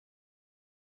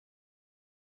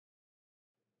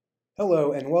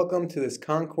Hello and welcome to this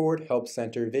Concord Help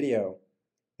Center video.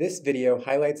 This video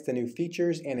highlights the new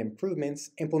features and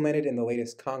improvements implemented in the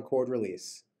latest Concord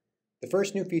release. The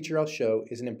first new feature I'll show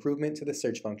is an improvement to the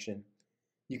search function.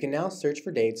 You can now search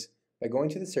for dates by going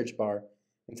to the search bar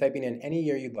and typing in any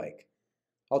year you'd like.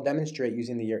 I'll demonstrate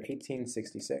using the year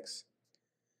 1866.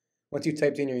 Once you've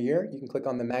typed in your year, you can click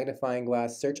on the magnifying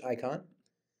glass search icon,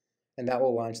 and that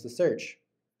will launch the search.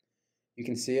 You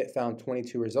can see it found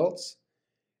 22 results.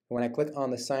 When I click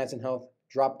on the Science and Health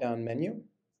drop-down menu,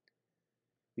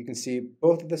 you can see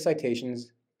both of the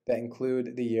citations that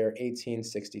include the year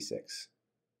 1866.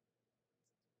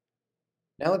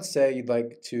 Now let's say you'd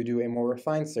like to do a more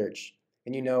refined search,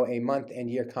 and you know a month and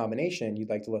year combination you'd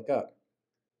like to look up.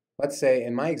 Let's say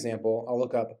in my example, I'll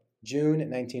look up June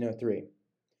 1903.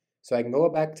 So I can go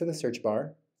back to the search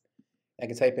bar, I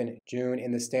can type in June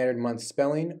in the standard month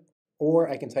spelling, or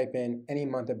I can type in any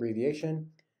month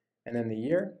abbreviation, and then the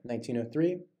year,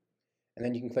 1903, and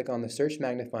then you can click on the search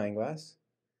magnifying glass,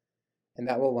 and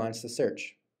that will launch the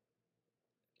search.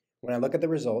 When I look at the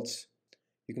results,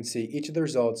 you can see each of the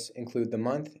results include the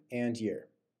month and year.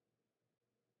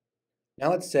 Now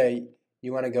let's say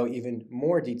you want to go even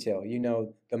more detail. You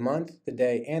know the month, the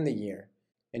day, and the year,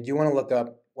 and you want to look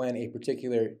up when a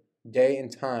particular day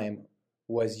and time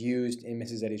was used in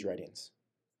Mrs. Eddy's writings.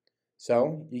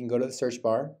 So you can go to the search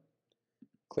bar,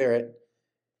 clear it,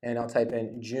 and I'll type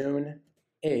in June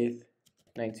 8th,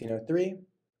 1903.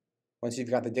 Once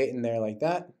you've got the date in there like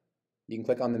that, you can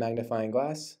click on the magnifying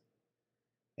glass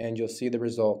and you'll see the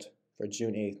result for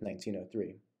June 8th,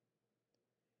 1903.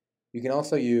 You can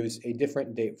also use a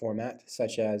different date format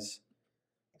such as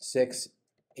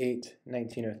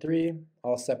 6/8/1903,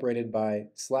 all separated by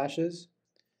slashes,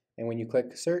 and when you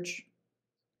click search,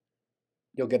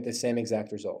 you'll get the same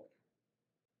exact result.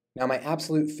 Now, my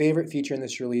absolute favorite feature in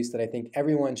this release that I think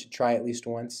everyone should try at least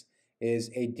once is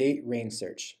a date range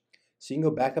search. So you can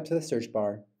go back up to the search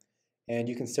bar and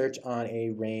you can search on a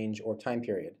range or time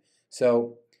period.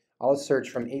 So I'll search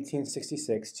from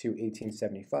 1866 to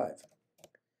 1875.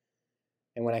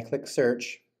 And when I click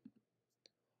search,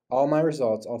 all my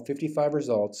results, all 55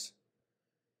 results,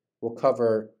 will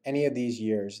cover any of these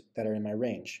years that are in my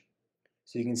range.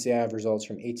 So you can see I have results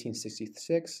from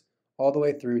 1866 all the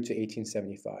way through to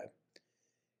 1875.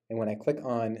 And when I click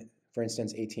on, for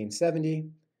instance, 1870,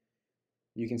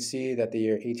 you can see that the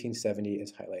year 1870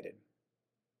 is highlighted.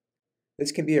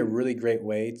 This can be a really great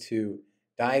way to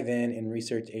dive in and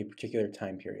research a particular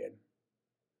time period.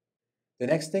 The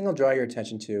next thing I'll draw your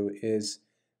attention to is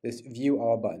this View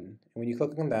All button. And when you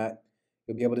click on that,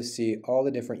 you'll be able to see all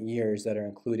the different years that are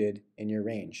included in your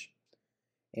range.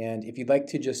 And if you'd like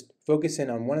to just focus in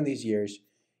on one of these years,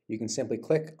 you can simply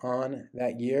click on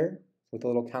that year with a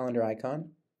little calendar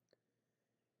icon,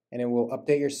 and it will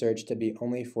update your search to be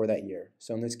only for that year.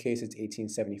 So in this case, it's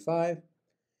 1875,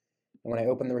 and when I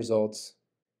open the results,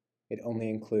 it only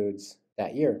includes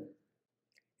that year.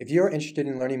 If you're interested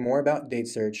in learning more about date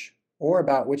search or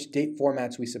about which date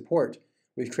formats we support,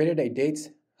 we've created a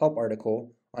dates help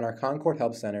article on our Concord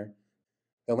Help Center.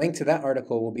 The link to that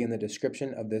article will be in the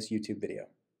description of this YouTube video.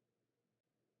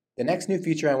 The next new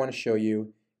feature I want to show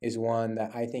you is one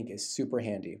that I think is super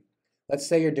handy. Let's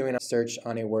say you're doing a search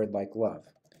on a word like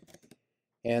love,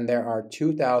 and there are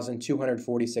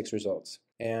 2,246 results,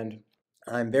 and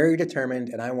I'm very determined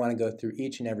and I want to go through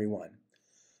each and every one.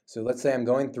 So let's say I'm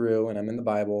going through and I'm in the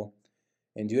Bible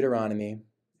in Deuteronomy,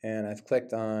 and I've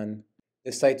clicked on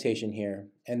this citation here,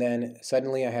 and then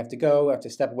suddenly I have to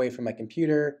step away from my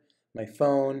computer, my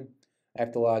phone, I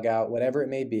have to log out, whatever it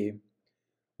may be.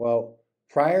 Well,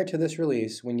 prior to this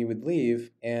release, when you would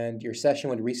leave and your session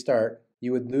would restart,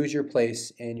 you would lose your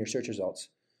place in your search results.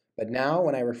 But now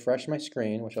when I refresh my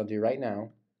screen, which I'll do right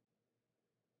now,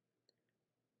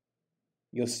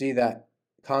 you'll see that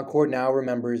Concord now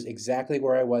remembers exactly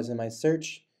where I was in my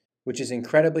search, which is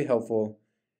incredibly helpful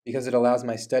because it allows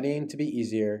my studying to be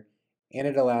easier and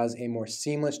it allows a more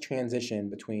seamless transition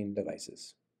between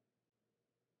devices.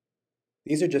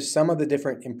 These are just some of the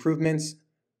different improvements,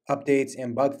 updates,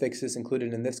 and bug fixes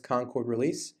included in this Concord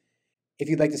release. If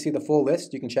you'd like to see the full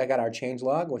list, you can check out our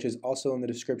changelog, which is also in the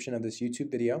description of this YouTube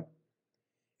video.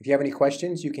 If you have any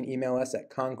questions, you can email us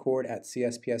at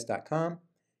concord@csps.com,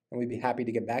 and we'd be happy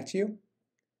to get back to you.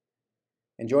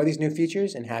 Enjoy these new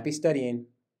features and happy studying.